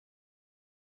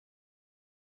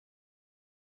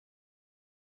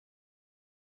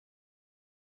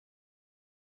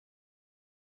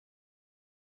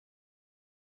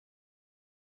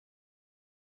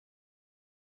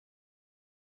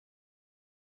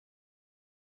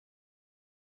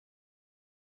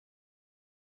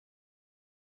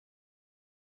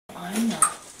I know.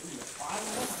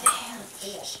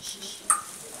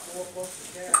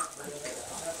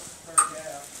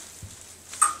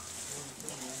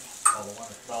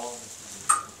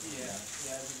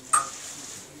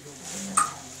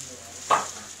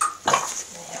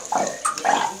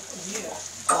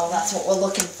 Oh, that's what we're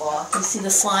looking for. You see the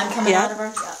slime coming out of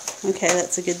her? Yeah. Okay,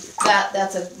 that's a good.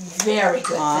 That's a very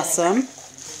good awesome. thing.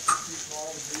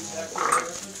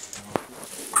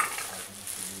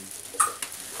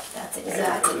 That's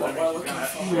exactly what we're looking for.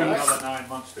 She's got another 9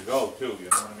 months to go too, you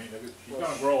know what I mean? She's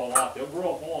going to grow a lot. They'll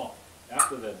grow more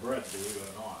after they're bred, believe it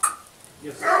or not.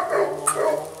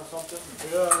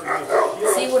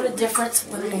 See what a difference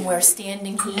when we're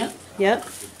standing here? Yep.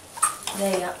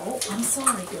 They oh, I'm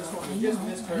sorry, girl. I know.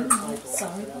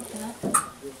 Sorry about that.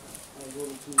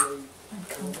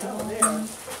 Uncomfortable.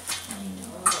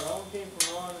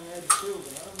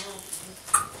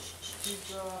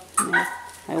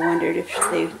 I wondered if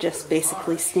they just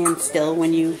basically stand still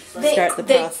when you start the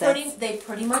process. They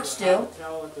pretty much do.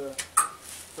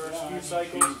 First few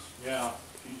cycles. Yeah,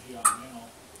 she's young, you know.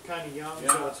 Kind of young,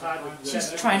 so it's hard to.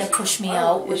 She's trying to push me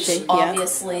out, which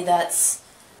obviously that's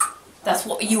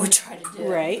what you would try to do.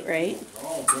 Right, right.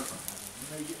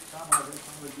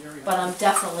 But I'm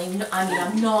definitely,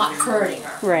 I'm not hurting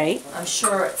her. Right. I'm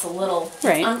sure it's a little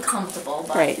uncomfortable,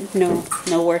 but right.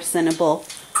 No worse than a bull.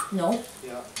 Nope.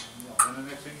 Yeah. And the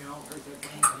next thing you know, her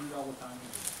taking all the time.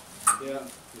 Yeah.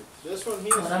 This one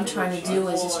here. What I'm trying to do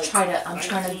is just I'm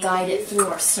trying to guide it through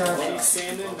her cervix.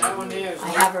 I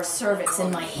have her cervix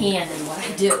in my hand, and what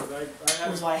I do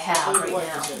is what I have right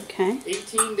now. Okay.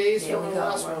 18 days There from we the go.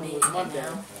 last We're one making was it Monday.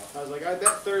 now. I was like, I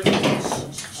bet Thursday. I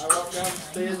walked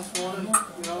downstairs this morning,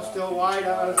 you know, still wide. I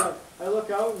was like, I look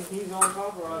out and he's on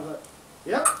top of her. I was like,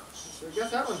 yep. So I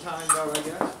guess that one timed out, I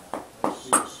guess.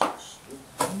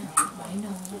 I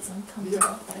know, it's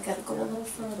uncomfortable, but I gotta go a little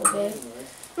further, babe.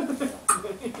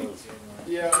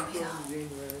 Yeah, until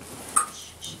January.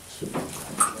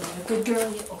 You're a good girl.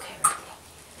 Okay.